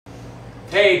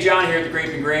Hey, John here at the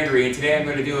Grape and Granary, and today I'm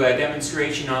going to do a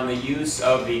demonstration on the use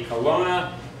of the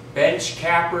Colonna bench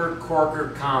capper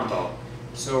corker combo.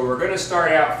 So we're going to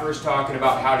start out first talking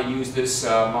about how to use this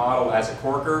model as a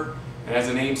corker, and as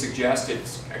the name suggests,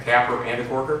 it's a capper and a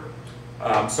corker.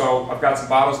 So I've got some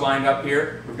bottles lined up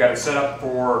here. We've got it set up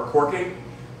for corking,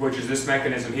 which is this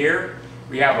mechanism here.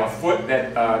 We have a foot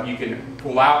that you can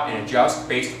pull out and adjust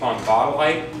based upon the bottle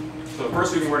height. So the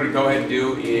first thing we're going to go ahead and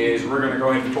do is we're going to go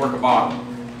ahead and cork a bottle.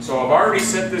 So I've already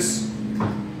set this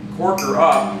corker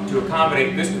up to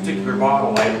accommodate this particular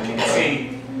bottle height. You can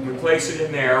see we place it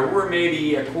in there. We're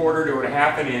maybe a quarter to a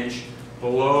half an inch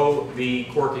below the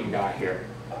corking die here.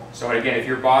 So again, if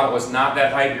your bottle is not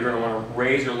that height, you're going to want to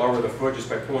raise or lower the foot just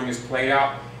by pulling this plate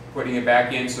out, putting it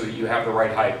back in so that you have the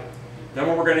right height. Then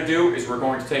what we're going to do is we're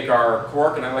going to take our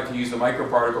cork, and I like to use the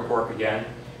microparticle cork again,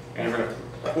 and we're going to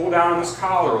pull down on this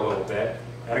collar a little bit.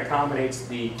 That accommodates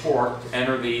the cork to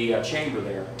enter the chamber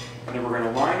there. And then we're going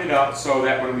to line it up so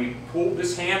that when we pull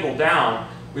this handle down,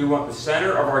 we want the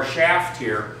center of our shaft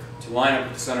here to line up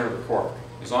with the center of the cork.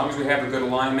 As long as we have a good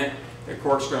alignment, the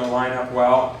cork's going to line up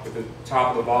well with the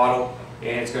top of the bottle,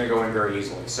 and it's going to go in very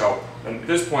easily. So at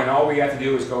this point, all we have to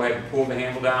do is go ahead and pull the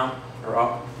handle down or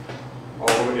up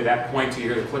all the way to that point to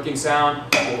hear the clicking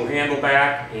sound, pull the handle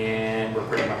back, and we're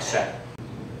pretty much set.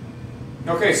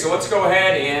 Okay, so let's go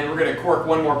ahead and we're going to cork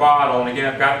one more bottle. And again,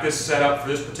 I've got this set up for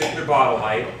this particular bottle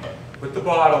height. Put the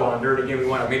bottle under, and again, we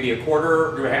want maybe a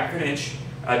quarter to a half an inch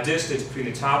distance between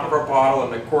the top of our bottle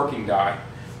and the corking die.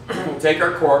 We'll take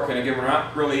our cork, and again, we're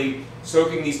not really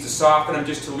soaking these to soften them,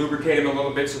 just to lubricate them a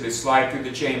little bit so they slide through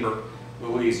the chamber a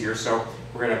little easier. So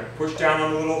we're going to push down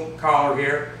on the little collar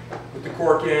here, put the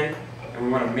cork in, and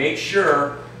we want to make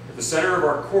sure that the center of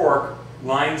our cork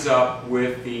lines up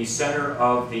with the center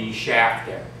of the shaft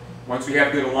there. Once we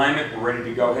have good alignment, we're ready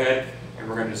to go ahead, and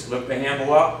we're going to just lift the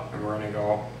handle up, and we're going to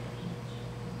go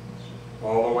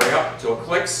all the way up until it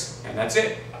clicks, and that's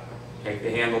it. Take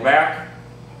the handle back,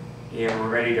 and we're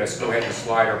ready to go ahead and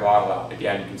slide our bottle out.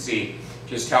 Again, you can see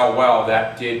just how well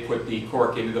that did put the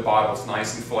cork into the bottle. It's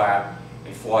nice and flat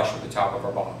and flush with the top of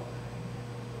our bottle.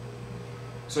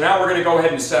 So now we're going to go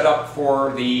ahead and set up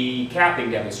for the capping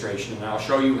demonstration, and I'll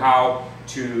show you how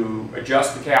to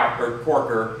adjust the cap or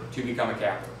corker to become a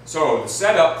capper. So the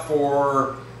setup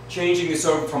for changing this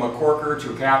over from a corker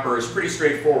to a capper is pretty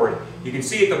straightforward. You can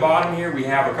see at the bottom here we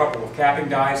have a couple of capping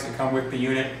dies that come with the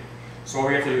unit. So all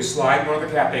we have to do is slide one of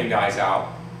the capping dies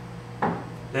out.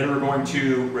 Then we're going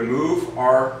to remove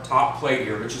our top plate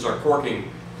here, which is our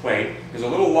corking plate. There's a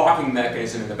little locking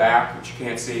mechanism in the back, which you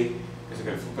can't see, because I'm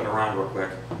going to flip it around real quick.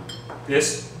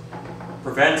 This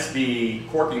prevents the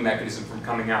corking mechanism from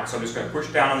coming out. So I'm just going to push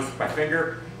down on this with my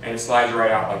finger, and it slides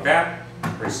right out like that.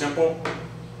 Very simple.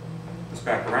 This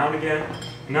back around again.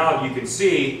 Now you can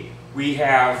see we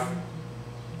have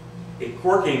a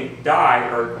corking die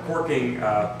or corking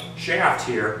shaft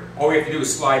here. All we have to do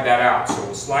is slide that out. So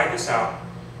we'll slide this out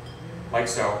like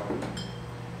so.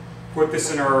 Put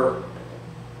this in our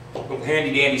little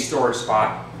handy dandy storage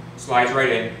spot. Slides right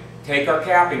in. Take our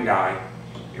capping die,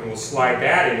 and we'll slide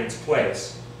that in its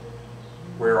place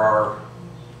where our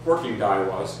corking die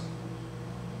was,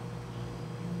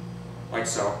 like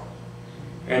so.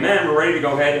 And then we're ready to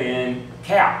go ahead and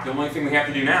cap. The only thing we have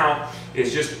to do now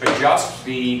is just adjust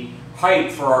the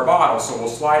height for our bottle. So we'll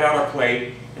slide out our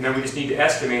plate, and then we just need to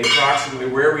estimate approximately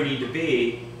where we need to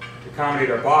be to accommodate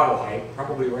our bottle height,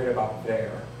 probably right about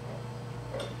there.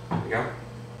 There we go.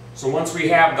 So once we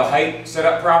have the height set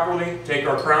up properly, take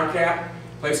our crown cap,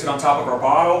 place it on top of our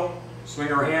bottle,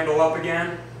 swing our handle up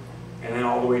again, and then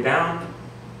all the way down,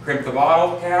 crimp the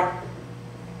bottle cap,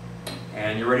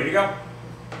 and you're ready to go.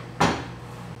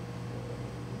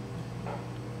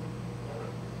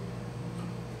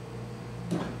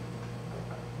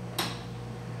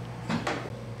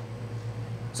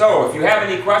 So if you have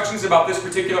any questions about this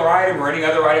particular item or any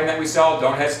other item that we sell,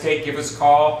 don't hesitate, give us a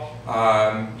call.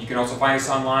 You can also find us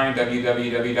online,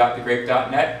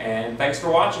 www.thegrape.net, and thanks for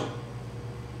watching.